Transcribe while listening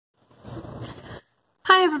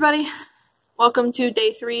Hi everybody, welcome to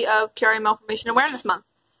day 3 of Chiari Malformation Awareness Month.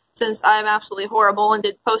 Since I'm absolutely horrible and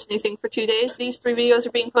didn't post anything for 2 days, these 3 videos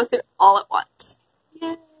are being posted all at once.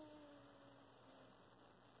 Yay! At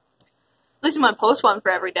least I'm going to post one for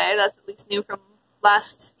every day. That's at least new from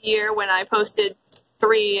last year when I posted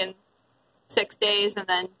 3 in 6 days and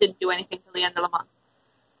then didn't do anything till the end of the month.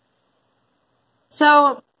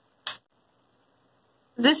 So,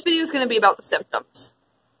 this video is going to be about the symptoms.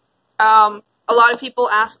 A lot of people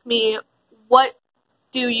ask me, what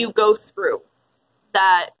do you go through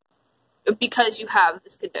because you have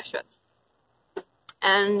this condition?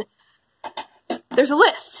 And there's a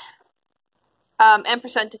list, and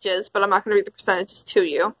percentages, but I'm not going to read the percentages to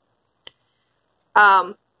you.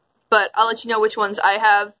 But I'll let you know which ones I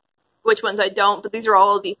have, which ones I don't, but these are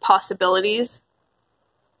all the possibilities.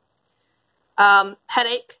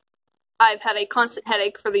 Headache. I've had a constant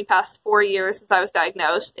headache for the past 4 years since I was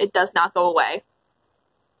diagnosed. It does not go away.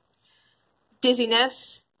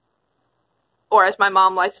 Dizziness, or as my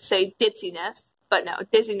mom likes to say, ditziness, but no,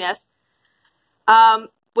 dizziness,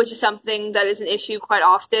 which is something that is an issue quite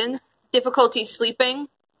often. Difficulty sleeping.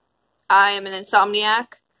 I am an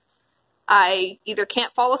insomniac. I either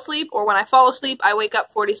can't fall asleep, or when I fall asleep, I wake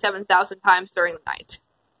up 47,000 times during the night.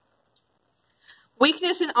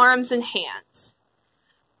 Weakness in arms and hands.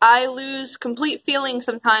 I lose complete feeling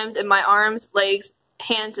sometimes in my arms, legs,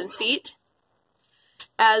 hands, and feet,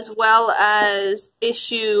 as well as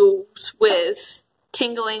issues with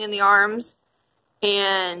tingling in the arms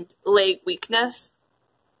and leg weakness.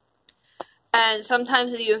 And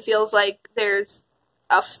sometimes it even feels like there's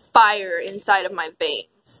a fire inside of my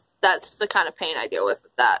veins. That's the kind of pain I deal with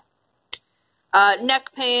that.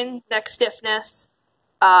 Neck pain, neck stiffness,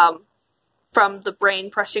 from the brain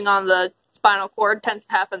pressing on the spinal cord, tends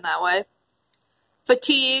to happen that way.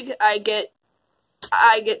 Fatigue, I get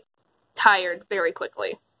tired very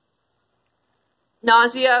quickly.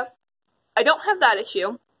 Nausea, I don't have that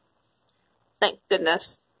issue. Thank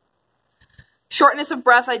goodness. Shortness of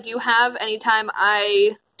breath I do have anytime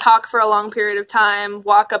I talk for a long period of time,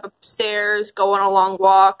 walk up stairs, go on a long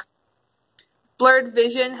walk. Blurred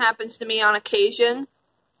vision happens to me on occasion.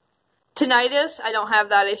 Tinnitus, I don't have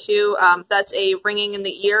that issue. That's a ringing in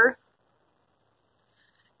the ear.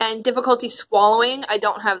 And difficulty swallowing, I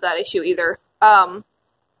don't have that issue either,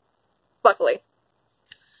 luckily.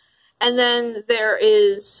 And then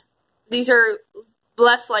these are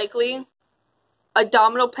less likely,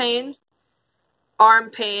 abdominal pain, arm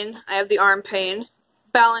pain, I have the arm pain,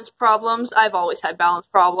 balance problems, I've always had balance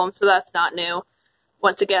problems, so that's not new.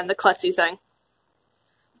 Once again, the klutzy thing.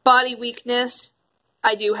 Body weakness,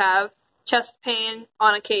 I do have. Chest pain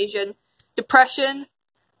on occasion. Depression,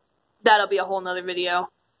 that'll be a whole nother video.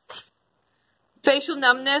 Facial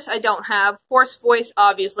numbness, I don't have. Hoarse voice,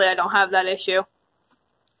 obviously, I don't have that issue.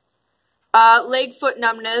 Leg, foot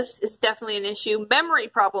numbness is definitely an issue. Memory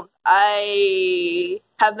problems, I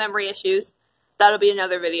have memory issues. That'll be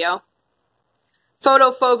another video.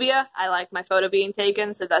 Photophobia, I like my photo being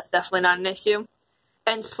taken, so that's definitely not an issue.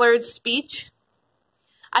 And slurred speech.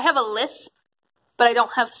 I have a lisp, but I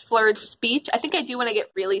don't have slurred speech. I think I do when I get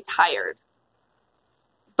really tired.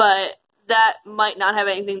 But that might not have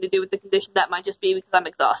anything to do with the condition. That might just be because I'm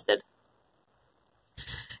exhausted.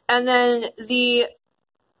 And then the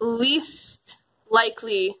least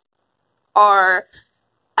likely are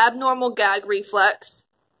abnormal gag reflex,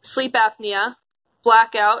 sleep apnea,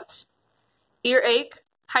 blackouts, earache,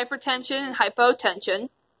 hypertension and hypotension,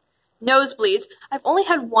 nosebleeds. I've only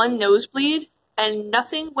had one nosebleed, and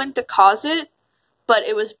nothing went to cause it, but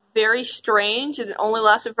it was very strange, and it only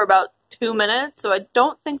lasted for about 2 minutes, so I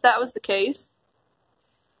don't think that was the case.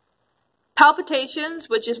 Palpitations,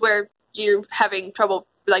 which is where you're having trouble,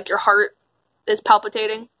 like your heart is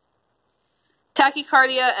palpitating.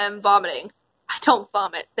 Tachycardia and vomiting. I don't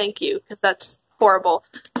vomit, thank you, because that's horrible.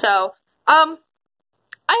 So, I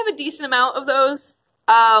have a decent amount of those.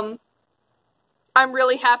 I'm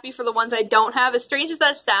really happy for the ones I don't have. As strange as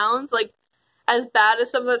that sounds, like, as bad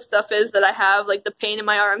as some of that stuff is that I have, like the pain in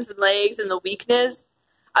my arms and legs and the weakness,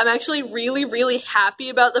 I'm actually really, really happy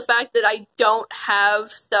about the fact that I don't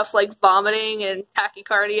have stuff like vomiting and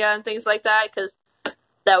tachycardia and things like that, because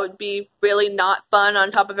that would be really not fun on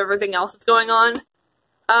top of everything else that's going on.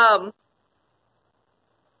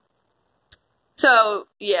 So,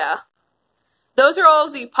 yeah. Those are all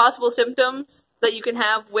of the possible symptoms that you can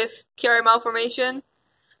have with Chiari malformation.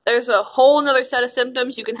 There's a whole nother set of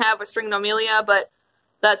symptoms you can have with stringnomelia, but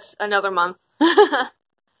that's another month.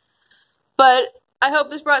 But I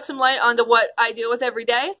hope this brought some light onto what I deal with every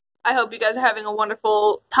day. I hope you guys are having a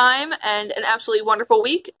wonderful time and an absolutely wonderful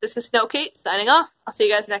week. This is Snow Kate signing off. I'll see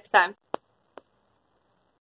you guys next time.